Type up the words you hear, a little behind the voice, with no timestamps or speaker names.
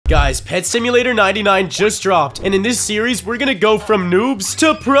Guys, Pet Simulator 99 just dropped, and in this series, we're gonna go from noobs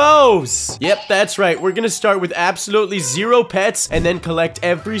to pros. Yep, that's right. We're gonna start with absolutely 0 pets, and then collect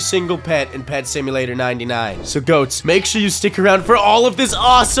every single pet in Pet Simulator 99. So, goats, make sure you stick around for all of this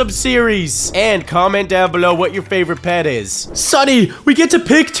awesome series. And comment down below what your favorite pet is. Sunny, we get to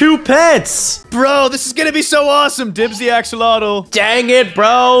pick 2 pets. Bro, this is gonna be so awesome. Dibs the axolotl. Dang it,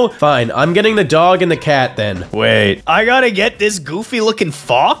 bro. Fine, I'm getting the dog and the cat then. Wait, I gotta get this goofy looking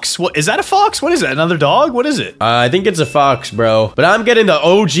fox? What, is that a fox? What is that, another dog? What is it? I think it's a fox, bro. But I'm getting the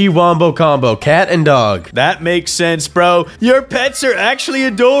OG Wombo combo, cat and dog. That makes sense, bro. Your pets are actually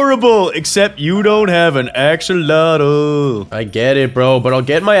adorable, except you don't have an axolotl. I get it, bro, but I'll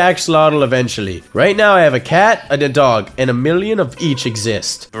get my axolotl eventually. Right now, I have a cat and a dog, and 1,000,000 of each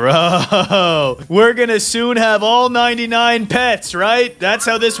exist. Bro, we're gonna soon have all 99 pets, right? That's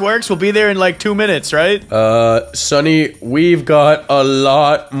how this works. We'll be there in like 2 minutes, right? Sunny, we've got a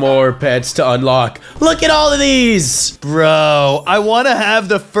lot more pets to unlock. Look at all of these! Bro, I want to have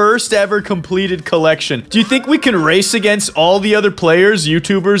the first ever completed collection. Do you think we can race against all the other players,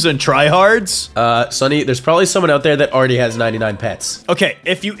 YouTubers, and tryhards? Sunny, there's probably someone out there that already has 99 pets. Okay,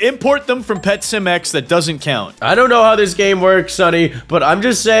 if you import them from PetSimX, that doesn't count. I don't know how this game works, Sunny, but I'm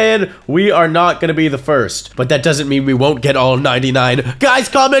just saying we are not gonna be the first. But that doesn't mean we won't get all 99. Guys,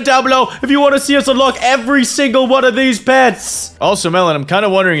 comment down below if you want to see us unlock every single one of these pets. Also, Melon, I'm kind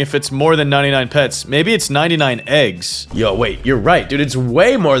of wondering if it's more than 99 pets. Maybe it's 99 eggs. Yo, wait, you're right, dude. It's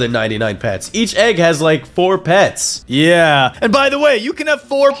way more than 99 pets. Each egg has like 4 pets. Yeah. And by the way, you can have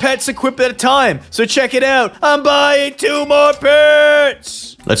 4 pets equipped at a time. So check it out. I'm buying 2 more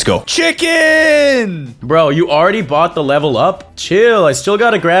pets. Let's go. Chicken! Bro, you already bought the level up? Chill, I still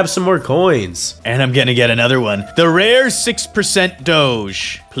gotta grab some more coins. And I'm gonna get another one. The rare 6%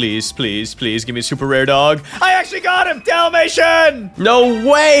 Doge. Please, please, please give me a super rare dog. I actually got him! Dalmatian! No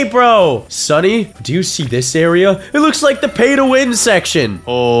way, bro! Sunny, do you see this area? It looks like the pay-to-win section.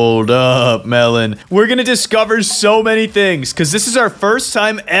 Hold up, Melon. We're gonna discover so many things, because this is our first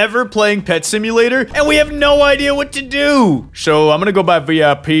time ever playing Pet Simulator, and we have no idea what to do. So I'm gonna go buy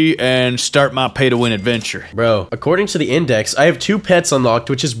VIP and start my pay-to-win adventure. Bro, according to the index, I have 2 pets unlocked,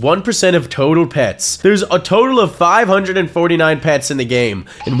 which is 1% of total pets. There's a total of 549 pets in the game,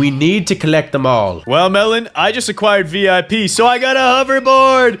 and we need to collect them all. Well, Melon, I just acquired VIP, so I got a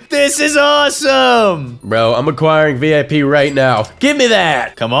hoverboard. This is awesome. Bro, I'm acquiring VIP right now. Give me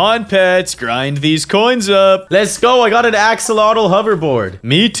that. Come on, pets. Grind these coins up. Let's go. I got an axolotl hoverboard.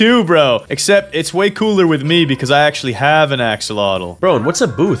 Me too, bro. Except it's way cooler with me because I actually have an axolotl. Bro, and what's a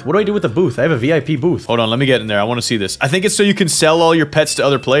booth? What do I do with a booth? I have a VIP booth. Hold on, let me get in there. I want to see this. I think it's so you can sell all your pets to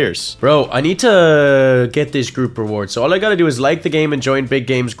other players. Bro, I need to get this group reward. So all I gotta do is like the game and join big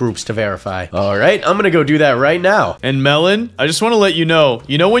games groups to verify. All right, I'm gonna go do that right now. And Melon, I just want to let you know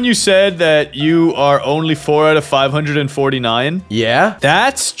when you said that you are only 4 out of 549? Yeah?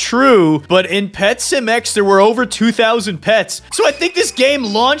 That's true, but in PetSimX, there were over 2,000 pets. So I think this game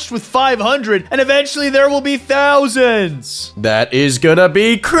launched with 500, and eventually there will be thousands. That is gonna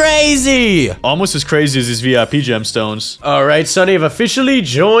be crazy. Almost as crazy as these VIP gemstones. All right, Sunny, I've officially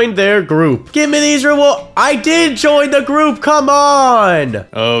joined their group. Give me these rewards. I did join the group, come on.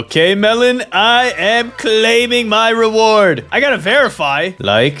 Okay, Melon, I am claiming my reward. I gotta verify.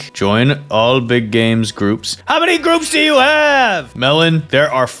 Like, join all big games groups. How many groups do you have? Melon,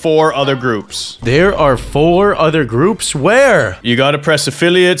 there are 4 other groups. There are 4 other groups? Where? You gotta press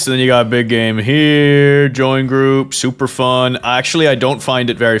affiliates, and then you got big game here, join group, super fun. Actually, I don't find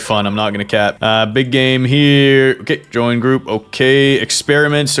it very fun. I'm not gonna cap. Big game here. Okay, join group. Okay,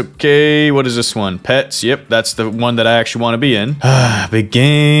 experiments. Okay, what is this one? Pets. Yep, that's the one that I actually want to be in. Big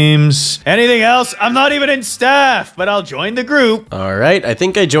games. Anything else? I'm not even in staff, but I'll join the group. All right, I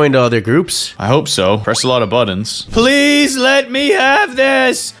think I joined other groups. I hope so. Press a lot of buttons. Please let me have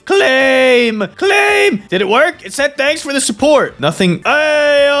this. Claim. Claim. Did it work? It said thanks for the support. Nothing.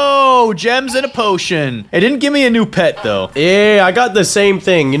 Ayo, gems and a potion. It didn't give me a new pet though. Yeah, I got the same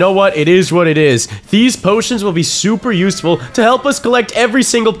thing. You know what? It is what it is. These potions will be super useful to help us collect every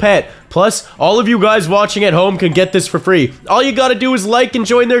single pet. Plus, all of you guys watching at home can get this for free. All you gotta do is like and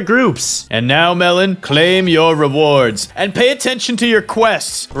join their groups. And now, Melon, claim your rewards. And pay attention to your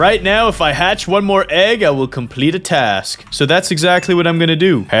quests. Right now, if I hatch 1 more egg, I will complete a task. So that's exactly what I'm gonna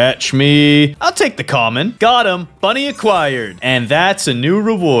do. Hatch me. I'll take the common. Got him. Bunny acquired. And that's a new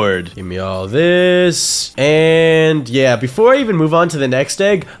reward. Give me all this. And yeah, before I even move on to the next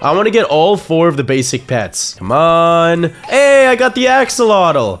egg, I want to get all 4 of the basic pets. Come on. And Hey, I got the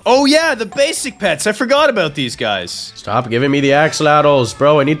axolotl. Oh yeah, the basic pets. I forgot about these guys. Stop giving me the axolotls,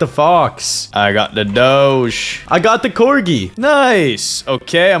 bro. I need the fox. I got the Doge. I got the corgi. Nice.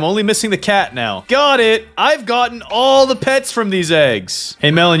 Okay, I'm only missing the cat now. Got it. I've gotten all the pets from these eggs. Hey,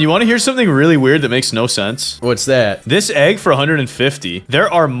 Melon, you want to hear something really weird that makes no sense? What's that? This egg for 150.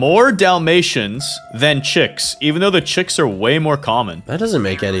 There are more Dalmatians than chicks, even though the chicks are way more common. That doesn't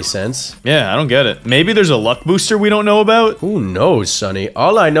make any sense. Yeah, I don't get it. Maybe there's a luck booster we don't know about? Who knows, Sunny?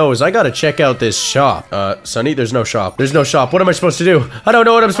 All I know is I gotta check out this shop. Sunny, there's no shop. There's no shop. What am I supposed to do? I don't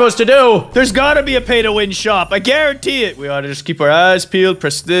know what I'm supposed to do. There's gotta be a pay-to-win shop. I guarantee it. We ought to just keep our eyes peeled,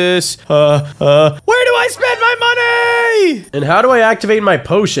 press this. Where do I spend my money? And how do I activate my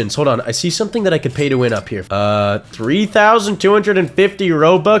potions? Hold on. I see something that I could pay to win up here. 3,250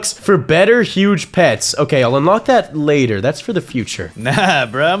 Robux for better huge pets. Okay, I'll unlock that later. That's for the future. Nah,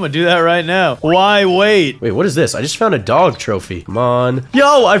 bro. I'm gonna do that right now. Why wait? Wait, what is this? I just found a dog trophy. Come on.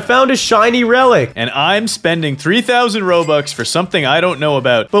 Yo, I found a shiny relic. And I'm spending 3,000 Robux for something I don't know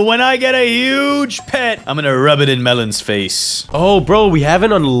about. But when I get a huge pet, I'm gonna rub it in Melon's face. Oh, bro, we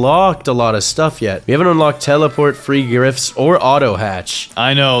haven't unlocked a lot of stuff yet. We haven't unlocked teleport, free gifts, or auto hatch.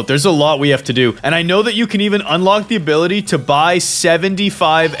 I know, there's a lot we have to do. And I know that you can even unlock the ability to buy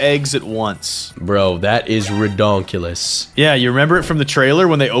 75 eggs at once. Bro, that is redonkulous. Yeah, you remember it from the trailer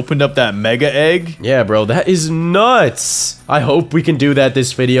when they opened up that mega egg? Yeah, bro, that is nuts. I hope we can do that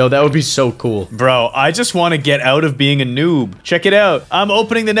this video. That would be so cool. Bro, I just want to get out of being a noob. Check it out. I'm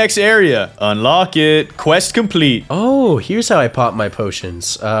opening the next area. Unlock it. Quest complete. Oh, here's how I pop my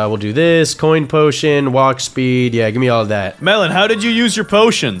potions. We'll do this. Coin potion, walk speed. Yeah, give me all that. Melon, how did you use your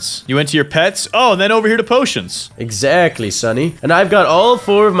potions? You went to your pets? Oh, and then over here to potions. Exactly, Sunny. And I've got all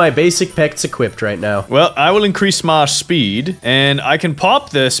 4 of my basic pets equipped right now. Well, I will increase my speed, and I can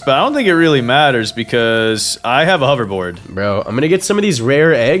pop this, but I don't think it really matters because I have a hoverboard. Bro, I'm gonna get some of these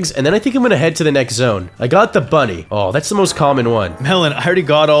rare eggs, and then I think I'm gonna head to the next zone. I got the bunny. Oh, that's the most common one. Melon, I already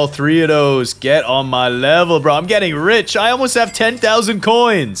got all 3 of those. Get on my level, bro. I'm getting rich. I almost have 10,000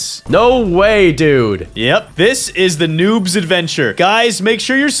 coins. No way, dude. Yep, this is the Noob's Adventure. Guys, make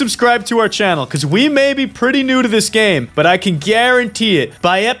sure you're subscribed to our channel, because we may be pretty new to this game, but I can guarantee it,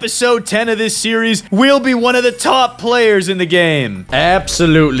 by episode 10 of this series, we'll be one of the top players in the game.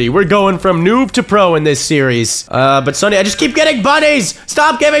 Absolutely. We're going from noob to pro in this series. But Sunny, I just keep getting bunnies.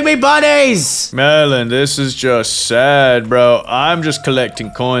 Stop giving me bunnies. Melon, this is just sad, bro. I'm just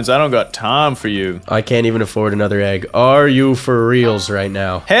collecting coins. I don't got time for you. I can't even afford another egg. Are you for reals right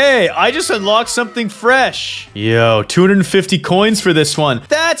now? Hey, I just unlocked something fresh. Yo, 250 coins for this one.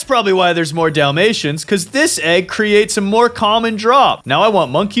 That's probably why there's more Dalmatians, because this egg creates a more common drop. Now I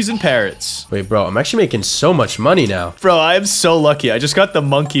want monkeys and parrots. Wait, bro, I'm actually making so much money now. Bro, I am so lucky. I just got the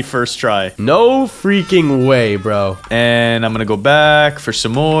monkey first try. No freaking way, bro. And I'm gonna go back for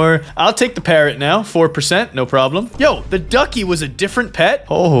some more. I'll take the parrot now. 4%, no problem. Yo, the ducky was a different pet?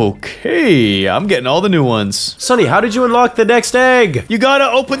 Okay, I'm getting all the new ones. Sunny, how did you unlock the next egg? You gotta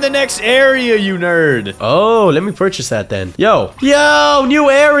open the next area, you nerd. Oh, let me purchase that then. Yo, new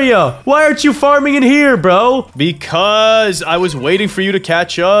area. Why aren't you farming in here, bro? Because I was waiting for you to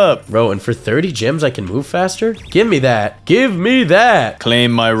catch up. Bro, and for 30 gems, I can move faster? Give me that. Give me that.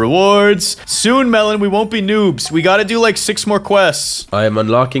 Claim my rewards. Soon, Melon, we won't be noobs. We gotta do like 6 more quests. I am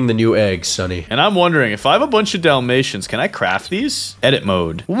unlocking the new egg, Sunny. And I'm wondering, if I have a bunch of Dalmatians, can I craft these? Edit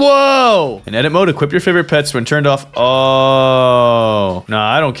mode. Whoa! In edit mode, equip your favorite pets when turned off. Oh. No,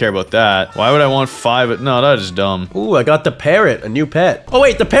 I don't care about that. Why would I want 5? No, that is dumb. Ooh, I got the parrot, a new pet. Oh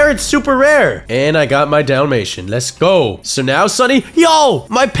wait, the parrot's super rare. And I got my Dalmatian. Let's go. So now, Sunny, yo,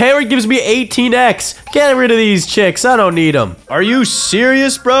 my parrot gives me 18x. Get rid of these chicks. I don't need them. Are you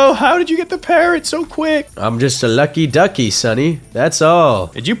serious, bro? How did you get the parrot so quick? I'm just a lucky ducky, Sunny. That's all.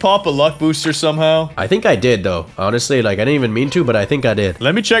 Did you pop a luck booster somehow? I think I did, though. Honestly, like, I didn't even mean to, but I think I did.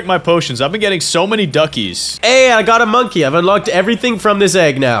 Let me check my potions. I've been getting so many duckies. Hey, I got a monkey. I've unlocked everything from this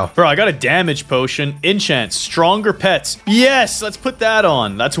egg now. Bro, I got a damage potion. Enchant. Stronger pets. Yes, let's put that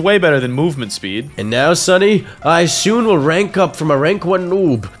on. That's way better than movement speed. And now, Sunny, I soon will rank up from a rank 1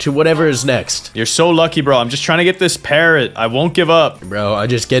 noob to whatever is next. You're so lucky, bro. I'm just trying to get this parrot. I won't give up. Bro, I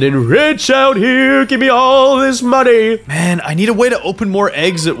just getting rich out here. Give me all this money. Man, I need a way to open more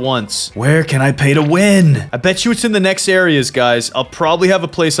eggs at once. Where can I pay to win? I bet you it's in the next areas, guys. I'll probably have a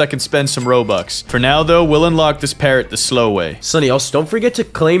place I can spend some Robux. For now, though, we'll unlock this parrot the slow way. Sunny, also don't forget to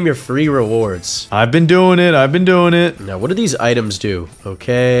claim your free rewards. rewards. I've been doing it. I've been doing it. Now, what do these items do?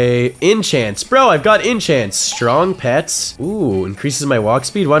 Okay. Enchants. Bro, I've got enchants. Strong pets. Ooh, increases my walk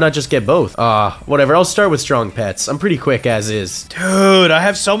speed. Why not just get both? Whatever. I'll start with strong pets. I'm pretty quick as is. Dude, I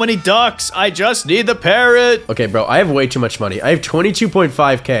have so many ducks. I just need the parrot. Okay, bro, I have way too much money. I have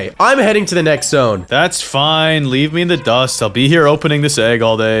 22.5k. I'm heading to the next zone. That's fine. Leave me in the dust. I'll be here opening this egg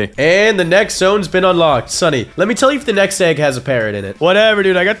all day. And the next zone's been unlocked. Sunny, let me tell you if the next egg has a parrot in it. Whatever,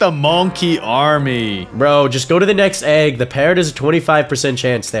 dude. I got the monkey army. Bro, just go to the next egg. The parrot is a 25%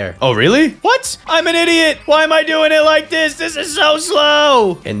 chance there. Oh, really? What? I'm an idiot. Why am I doing it like this? This is so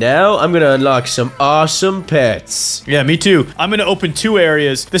slow. And now I'm gonna unlock some awesome pets. Yeah, me too. I'm gonna open 2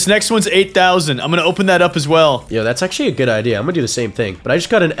 areas. This next one's 8,000. I'm gonna open that up as well. Yo, that's actually a good idea. I'm gonna do the same thing. But I just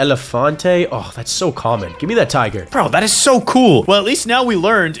got an elefante. Oh, that's so common. Give me that tiger. Bro, that is so cool. Well, at least now we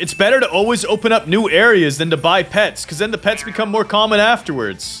learned it's better to always open up new areas than to buy pets, because then the pets become more common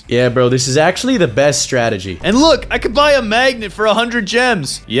afterwards. Yeah, bro, this is actually the best strategy. And look, I could buy a magnet for 100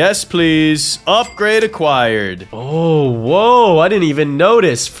 gems. Yes, please. Upgrade acquired. Oh, whoa, I didn't even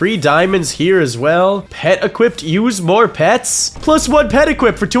notice. Free diamonds here as well. Pet equipped, use more pets. +1 pet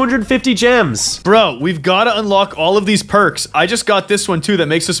equipped for 250 gems. Bro, we've got to unlock all of these perks. I just got this one too that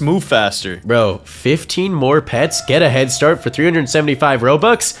makes us move faster. Bro, 15 more pets, get a head start for 375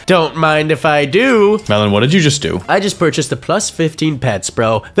 Robux. Don't mind if I do. Melon, what did you just do? I just purchased the +15 pets,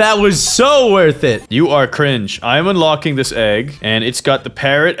 bro. That was so worth it. You are cringe. I am unlocking this egg, and it's got the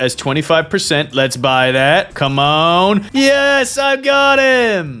parrot as 25%. Let's buy that. Come on. Yes, I got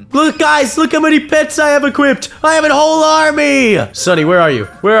him. Look, guys, look how many pets I have equipped. I have a whole army. Sunny, where are you?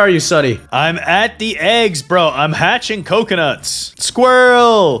 Where are you, Sunny? I'm at the eggs, bro. I'm hatching coconuts.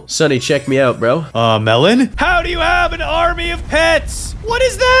 Squirrel. Sunny, check me out, bro. Melon? How do you have an army of pets? What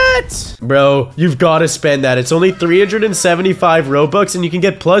is that? Bro, you've got to spend that. It's only 375 Robux, and you can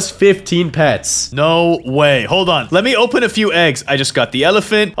get +15 pets. No way. Hold on. Let me open a few eggs. I just got the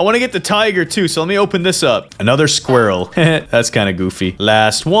elephant. I want to get the tiger, too, so let me open this up. Another squirrel. That's kind of goofy.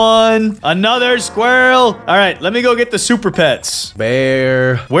 Last one. Another squirrel. All right, let me go get the super pets.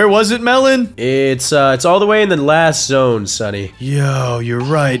 Bear. Where was it, Melon? It's all the way in the last zone, Sunny. Yo, you're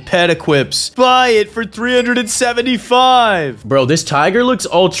right. Pet equips. Buy it for 375. Bro, this tiger looks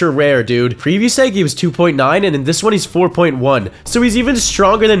ultra rare, dude. Previous egg, he was 2.9, and in this one, he's 4.1. So he's even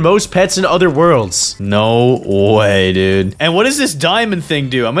stronger than most pets in other worlds. No way, dude. And what does this diamond thing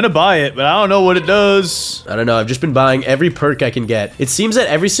do? I'm gonna buy it, but I don't know what it does. I don't know. I've just been buying every perk I can get. It seems that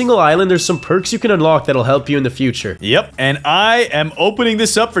every single island, there's some perks you can unlock that'll help you in the future. Yep, and I am opening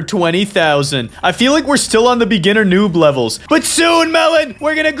this up for 20,000. I feel like we're still on the beginner noob levels, but soon, Melon,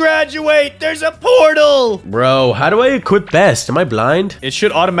 we're gonna graduate. There's a portal. Bro, how do I equip best? Am I blind? It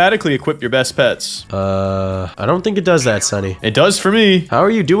should automatically equip your best pets. I don't think it does that, Sunny. It does for me. How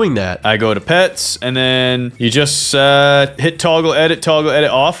are you doing that? I go to pets, and then you just hit toggle edit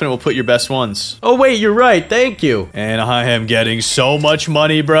off, and it will put your best ones. Oh, wait, you're right. Thank you. And I am getting so much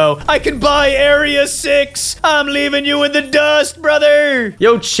money, bro. I can buy Area 6. I'm leaving you in the dust, brother.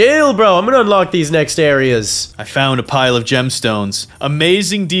 Yo, chill, bro. I'm gonna unlock these next areas. I found a pile of gemstones.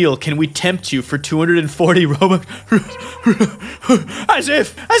 Amazing deal. Can we tempt you for 240 Robux? As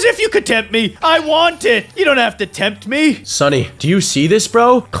if you could tempt me. I want it. You don't have to tempt me. Sunny, do you see this,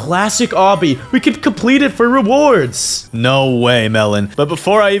 bro? Classic obby. We could complete it for rewards. No way, Melon. But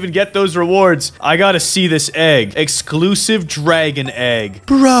before I even get those rewards, I gotta see this egg. Exclusive dragon egg.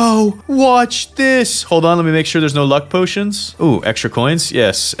 Bro, watch this. Hold on, let me make sure there's no luck potions. Ooh, extra coins?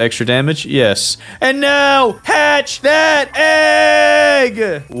 Yes. Extra damage? Yes. And now, hatch that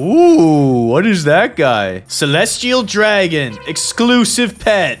egg! Ooh, what is that guy? Celestial dragon. Exclusive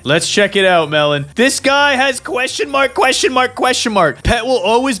pet. Let's check it out, Melon. This guy has question mark. Pet will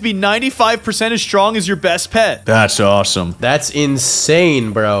always be 95% as strong as your best pet. That's awesome. That's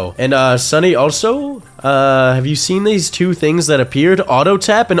insane, bro. And, Sunny, also, have you seen these two things that appeared? Auto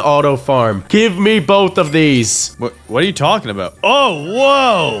tap and auto farm. Give me both of these. What are you talking about? Oh,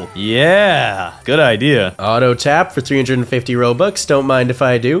 whoa. Yeah, good idea. Auto tap for 350 Robux. Don't mind if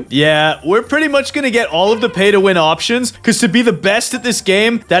I do. Yeah, we're pretty much gonna get all of the pay to win options, because to be the best at this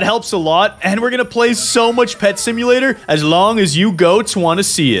game, that helps a lot, and we're gonna play so much Pet Simulator as long as you goats want to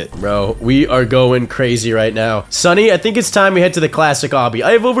see it. Bro, we are going crazy right now. Sunny, I think it's time we head to the classic obby.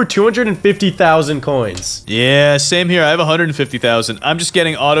 I have over 250,000 coins. coins. Yeah, same here. I have 150,000. I'm just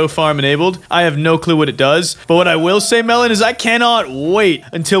getting auto farm enabled. I have no clue what it does. But what I will say, Melon, is I cannot wait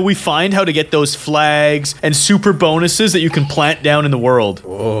until we find how to get those flags and super bonuses that you can plant down in the world.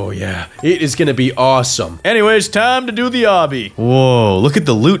 Oh, yeah. It is gonna be awesome. Anyways, time to do the obby. Whoa, look at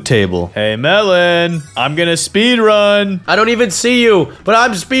the loot table. Hey, Melon, I'm gonna speed run. I don't even see you, but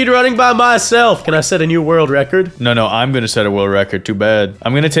I'm speed running by myself. Can I set a new world record? No, I'm gonna set a world record. Too bad.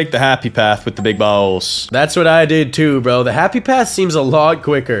 I'm gonna take the happy path with the big balls. That's what I did too, bro. The happy path seems a lot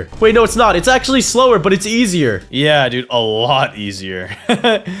quicker. Wait, no, it's not. It's actually slower, but it's easier. Yeah, dude, a lot easier.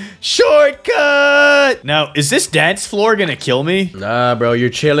 Shortcut! Now, is this dance floor gonna kill me? Nah, bro, you're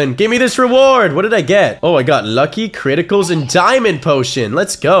chilling. Give me this reward. What did I get? Oh, I got lucky, criticals, and diamond potion.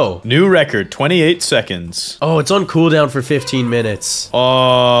 Let's go. New record, 28 seconds. Oh, it's on cooldown for 15 minutes.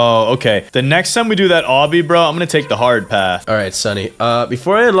 Oh, okay. The next time we do that obby, bro, I'm gonna take the hard path. All right, Sunny.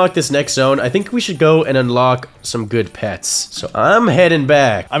 Before I unlock this next zone, I think we should go and unlock some good pets. So I'm heading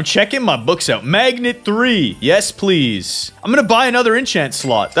back. I'm checking my books out. Magnet 3. Yes, please. I'm gonna buy another enchant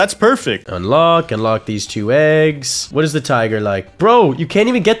slot. That's perfect. Unlock these 2 eggs. What is the tiger like? Bro, you can't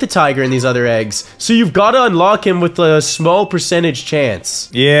even get the tiger in these other eggs. So you've got to unlock him with a small percentage chance.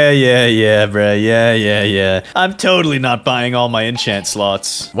 Yeah, bro. Yeah. I'm totally not buying all my enchant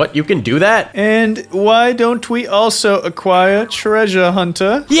slots. What? You can do that? And why don't we also acquire Treasure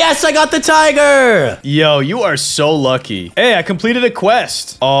Hunter? Yes, I got the tiger! Yo, you are so lucky. Hey, I completed a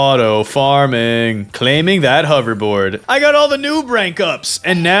quest. Auto farming. Claiming that hoverboard. I got all the noob rank ups,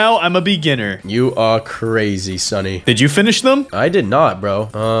 and now I'm a beginner. You are crazy, Sunny. Did you finish them? I did not, bro.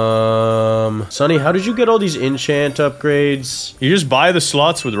 Sunny, how did you get all these enchant upgrades? You just buy the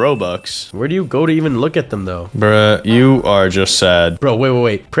slots with Robux. Where do you go to even look at them, though? Bruh, you are just sad. Bro,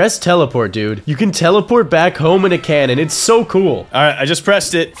 wait. Press teleport, dude. You can teleport back home in a cannon. It's so cool. All right, I just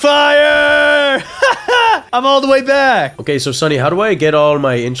pressed it. Fire! I'm all the way back. Okay, so Sunny, how do I get all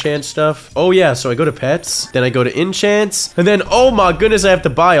my enchant stuff? Oh yeah, so I go to pets, then I go to enchants, and then, oh my goodness, I have to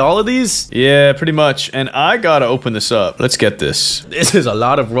buy all of these? Yeah, pretty much. And I gotta open this up. Let's get this. This is a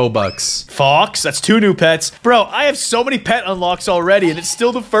lot of Robux. Fox, that's 2 new pets. Bro, I have so many pet unlocks already, and it's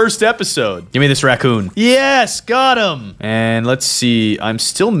still the first episode. Give me this raccoon. Yes, got him. And let's see, I'm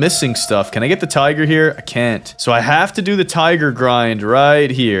still missing stuff. Can I get the tiger here? I can't. So I have to do the tiger grind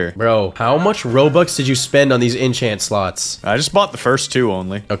right here. Bro, how much Robux did you spend on these enchant slots? I just bought the first 2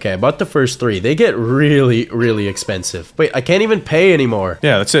 only. Okay, I bought the first 3. They get really expensive. Wait, I can't even pay anymore.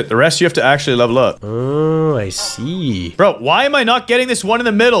 Yeah, that's it. The rest you have to actually level up. Oh, I see. Bro, why am I not getting this one in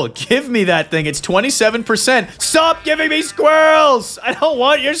the middle? Give me that thing. It's 27%. Stop giving me squirrels. I don't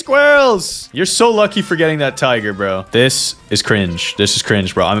want your squirrels. You're so lucky for getting that tiger, bro. This is cringe. This is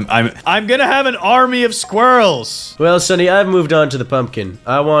cringe, bro. I'm gonna have an army of squirrels. Well, Sunny, I've moved on to the pumpkin.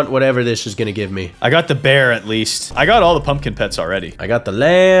 I want whatever this is gonna give me. I got the bear at least. I got all the pumpkin pets already. I got the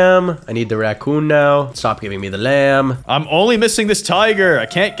lamb. I need the raccoon now. Stop giving me the lamb. I'm only missing this tiger. I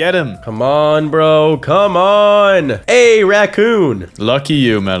can't get him. Come on, bro. Come on. Hey, raccoon. Lucky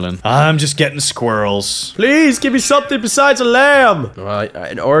you, Melon. I'm just getting squirrels. Please give me something besides a lamb.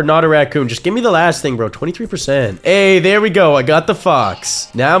 Or not a raccoon. Just give me the last thing, bro. 23%. Hey, there we go. I got the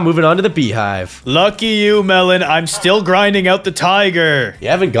fox. Now moving on to the beehive. Lucky you, Melon. I'm still grinding out the tiger. You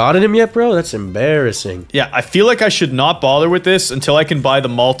haven't gotten him yet, bro? That's embarrassing. Yeah, I feel like I should not bother with this until I can buy the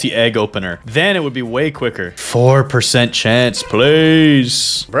multi-egg opener. Then it would be way quicker. 4% chance,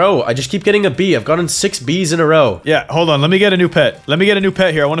 please. Bro, I just keep getting a bee. I've gotten 6 bees in a row. Yeah, hold on. Let me get a new pet. Let me get a new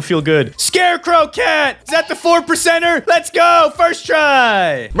pet here. I want to feel good. Scarecrow cat! Is that the 4%er? Let's go! First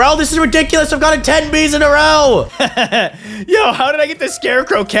try! Bro, this is ridiculous. I've gotten 10 bees in a row. Yo, how did I get the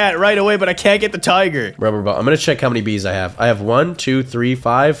scarecrow cat right away, but I can't get the tiger? Bro, I'm gonna check how many bees I have. I have 1, 2, 3,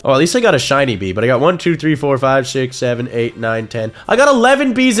 5. Oh, at least I got a shiny bee, but I got 1, 2, 3, 4, 5, 6, 7, 8, 9, 10. I got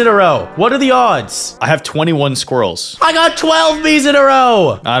 11 bees in a row. What are the odds? I have 21 squirrels. I got 12 bees in a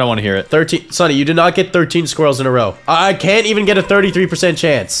row. I don't want to hear it. 13. Sunny, you did not get 13 squirrels in a row. I can't even get a 33%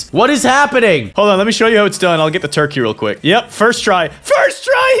 chance. What is happening? Hold on, let me show you how it's done. I'll get the turkey real quick. Yep, first try. First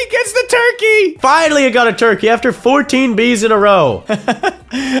try, he gets the turkey. Finally, I got a turkey after 14 bees in a row.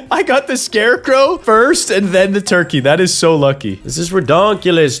 I got the scarecrow first and then the turkey. That is so lucky. This is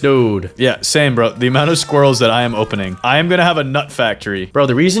redonkulous, dude. Yeah, same, bro. The amount of squirrels that I am opening. I am gonna have a nut factory. Bro,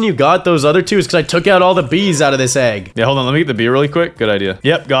 the reason you got those other 2 is because I took out all the bees out of this egg. Yeah, hold on. Let me get the bee really quick. Good idea.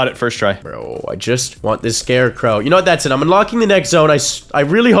 Yep, got it. First try. Bro, I just want this scarecrow. You know what? That's it. I'm unlocking the next zone. I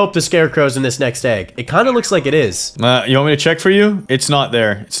really hope the scarecrow's in this next egg. It kind of looks like it is. You want me to check for you? It's not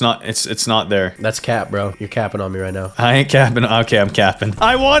there. It's not there. That's cap, bro. You're capping on me right now. I ain't capping. Okay, I'm capping.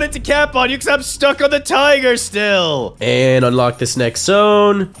 I wanted to cap on you because I'm stuck on the tiger still. And unlock this next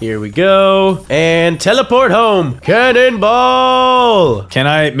zone. Here we go. And teleport home. Cannonball. Can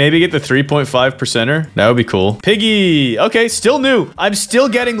I maybe get the 3.5%er? That would be cool. Piggy. Okay, still new. I'm still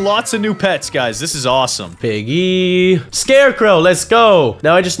getting lots of new pets, guys. This is awesome. Piggy. Scarecrow, let's go.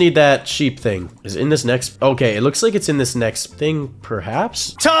 Now I just need that sheep thing. Is it in this next? Okay, it looks like it's in this next thing,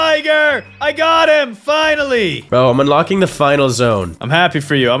 perhaps? Tiger! I got him, finally! Bro, I'm unlocking the final zone. I'm happy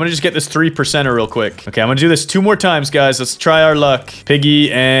for you. I'm gonna just get this 3%er real quick. Okay, I'm gonna do this 2 more times, guys. Let's try our luck.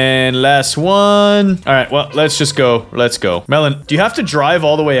 Piggy, and last one. All right, well, let's just go. Let's go. Melon, do you have to drive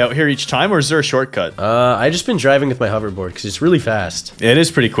all the way out here each time, or is there a shortcut? I just been driving with my hoverboard because it's really fast. It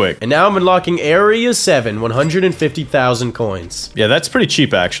is pretty quick. And now I'm unlocking Area 7, 150,000 coins. Yeah, that's pretty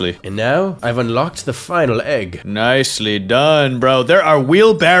cheap, actually. And now I've unlocked the final egg. Nicely done, bro. There are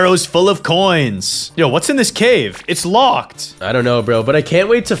wheelbarrows full of coins. Yo, what's in this cave? It's locked. I don't know, bro, but I can't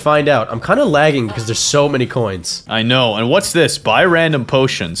wait to find out. I'm kind of lagging because there's so many coins. I know. And what's this? Buy random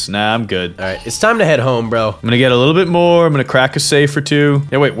potions. Nah, I'm good. All right, it's time to head home, bro. I'm gonna get a little bit more. I'm gonna crack a safe or 2.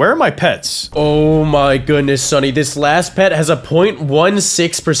 Yeah, wait, where are my pets? Oh my goodness, Sunny. This last pet has a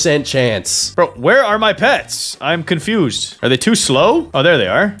 0.16% chance. Bro, where are my pets? I'm confused. Are they too slow? Oh, there they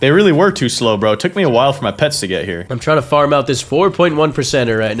are. They really were too slow, bro. It took me a while for my pets to get here. I'm trying to farm out this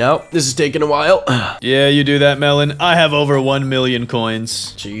 4.1%er right now. This is taking a while. Yeah, you do that, Melon. I have over 1 million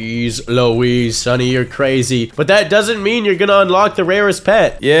coins. Jeez, Louise, Sunny, you're crazy. But that doesn't mean you're gonna unlock the rarest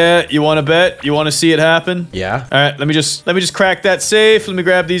pet. Yeah, you want to bet? You want to see it happen? Yeah. All right, let me just crack that safe. Let me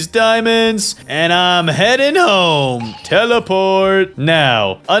grab these diamonds, and I'm heading home. Teleport.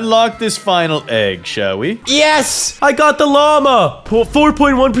 Now, unlock this final egg, shall we? Yes! I got the llama!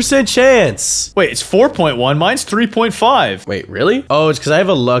 4.1% chance. Wait, it's 4.1. Mine's 3.5. Wait, really? Oh, it's because I have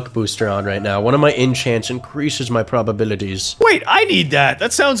a luck booster on right now. One of my enchants increases my probabilities. Wait, I need that.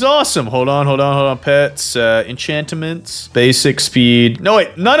 That sounds awesome. Hold on. Pets, enchantments, basic speed. No,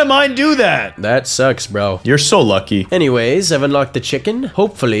 wait, none of mine do that. That sucks, bro. You're so lucky. Anyways, I've unlocked the chicken.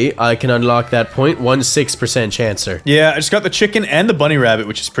 Hopefully, I can unlock that 0.16% chancer. Yeah, I just got the chicken and the bunny rabbit,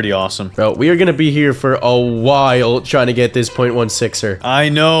 which is pretty awesome. Bro, we are gonna be here for a while trying to get this 0.16er. I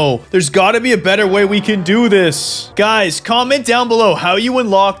know. There's gotta be a better way we can do this. Guys, comment down below how you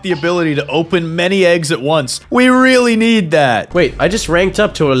unlock the ability to open many eggs at once. We really need that. Wait, I just ranked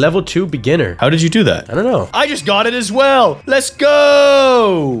up to a level 2 beginner. How did you do that? I don't know. I just got it as well. Let's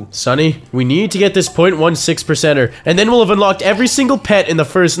go. Sunny, we need to get this 0.16%er, and then we'll have unlocked every single pet in the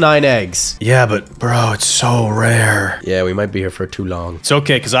first 9 eggs. Yeah, but bro, it's so rare. Yeah, we might be here for too long. It's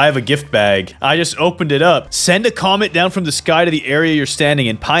okay, because I have a gift bag. I just opened it up. Send a comet down from the sky to the area you're standing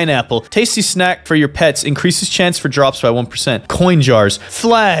in. Pineapple. Tasty snack for your pets. Increases chance for drops by 1%. Coin jars.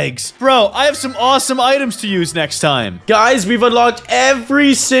 Flags. Bro, I have some awesome items to use next time. Guys, we've unlocked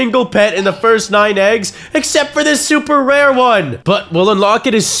every single pet in the first 9 eggs, except for this super rare one. But we'll unlock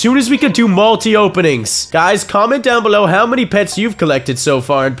it as soon as we can do multi-openings. Guys, comment down below how many pets you've collected so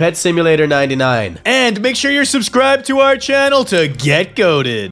far in Pet Simulator 99. And make sure you're subscribed to our channel to get goated.